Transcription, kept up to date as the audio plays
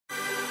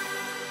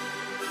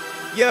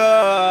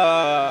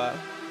Yeah.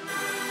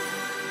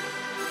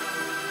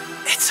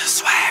 It's a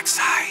swag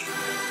site.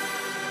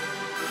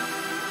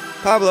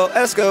 Pablo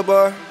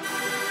Escobar.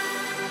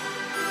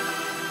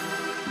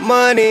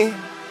 Money.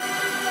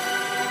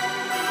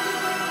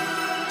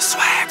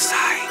 Swag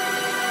site.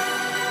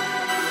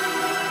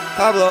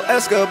 Pablo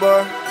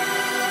Escobar.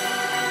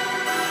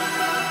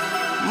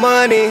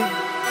 Money.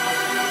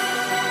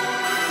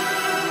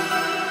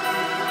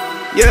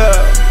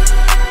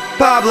 Yeah.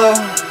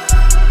 Pablo.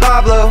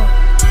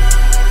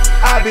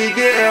 I be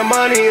getting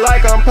money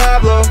like I'm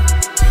Pablo.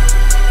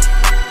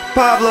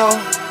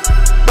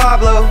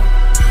 Pablo.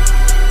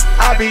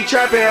 I be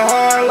trapping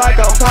hard like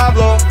I'm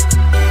Pablo.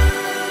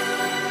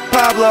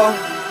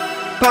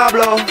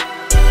 Pablo.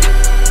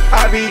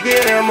 I be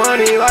getting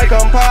money like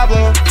I'm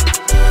Pablo.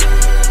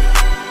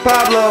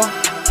 Pablo.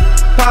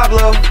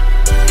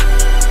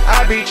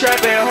 I be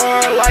trapping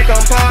hard like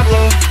I'm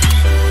Pablo.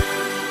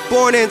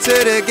 Born into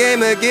the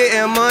game of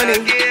getting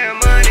money.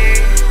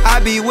 I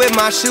be with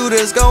my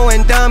shooters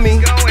going dummy.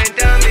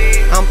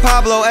 I'm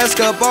Pablo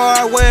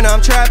Escobar when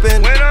I'm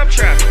trapping.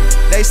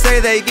 They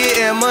say they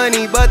getting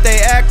money, but they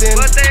acting.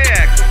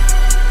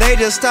 They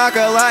just talk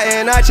a lot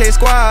and I chase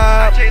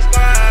squad.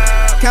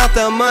 Count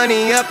the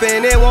money up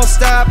and it won't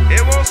stop.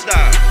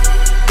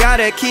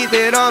 Gotta keep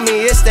it on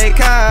me, it stay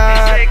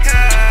cocked.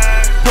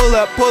 Pull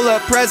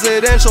up,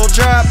 presidential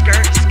drop.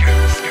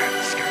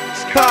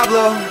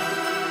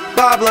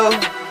 Pablo.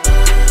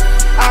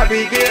 I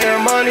be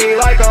getting money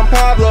like I'm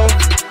Pablo.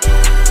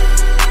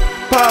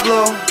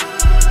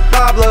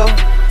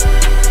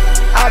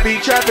 I be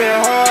trapping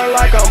hard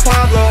like I'm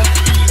Pablo.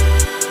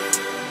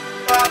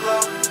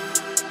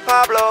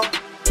 Pablo.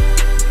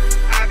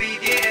 I be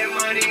getting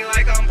money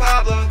like I'm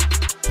Pablo.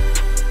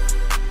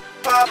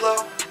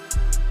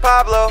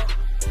 Pablo.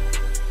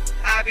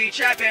 I be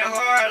trapping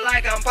hard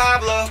like I'm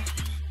Pablo.